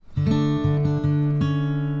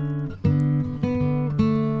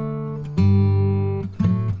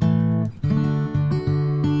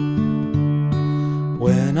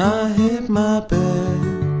my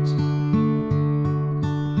bed,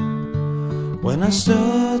 when I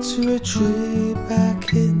start to retreat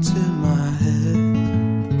back into my head,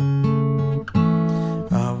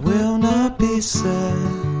 I will not be sad,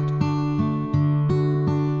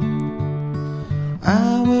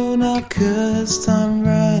 I will not curse time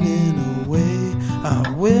running away,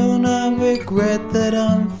 I will not regret that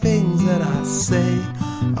I'm things that I say,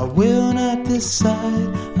 I will not decide,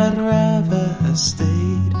 I'd rather have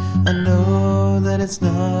stayed, I know that it's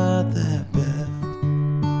not that bad.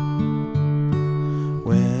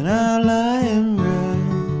 When I lie and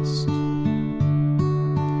rest,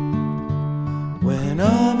 when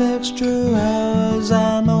of extra hours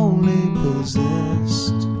I'm only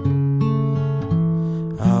possessed,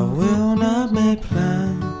 I will not make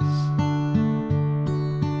plans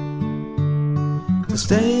to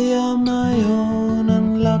stay on my own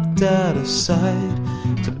and locked out of sight,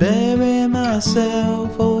 to bury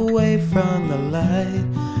myself away from the light,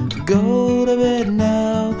 to go to bed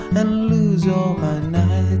now and lose all my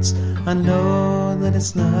nights. I know that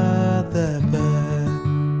it's not that bad.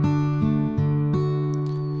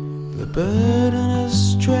 The burden of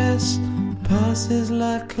stress passes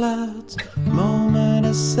like clouds, moment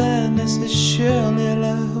of sadness is surely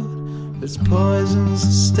allowed, but it's poison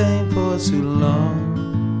sustained for too long.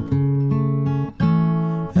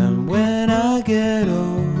 And when I get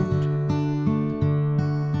old,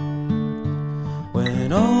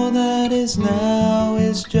 when all that is now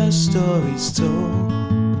is just stories told,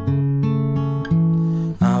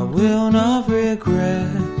 I will not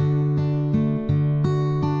regret.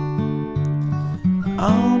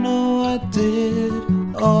 I know I did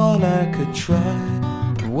all I could try,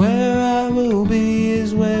 but where I will be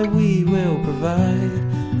is where we will provide,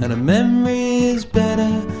 and a memory is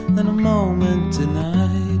better than a moment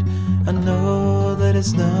denied. I know that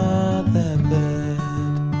it's not that bad.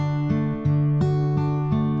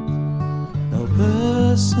 No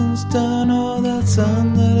person's done all that's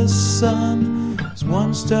under the sun, as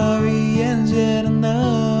one story ends yet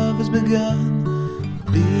another's begun.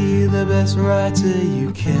 Be the best writer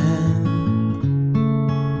you can,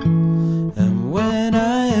 and when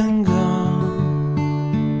I am gone,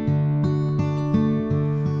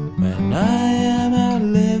 when I am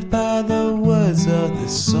outlived by the words of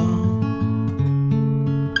this song,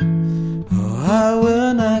 oh, I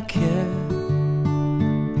will not care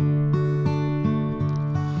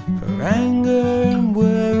for anger and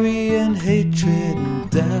worry and hatred and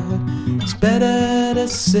doubt. It's better to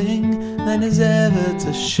sing than it's ever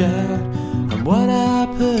to shout, and what I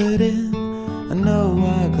put in, I know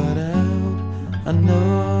I got out. I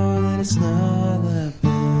know that it's not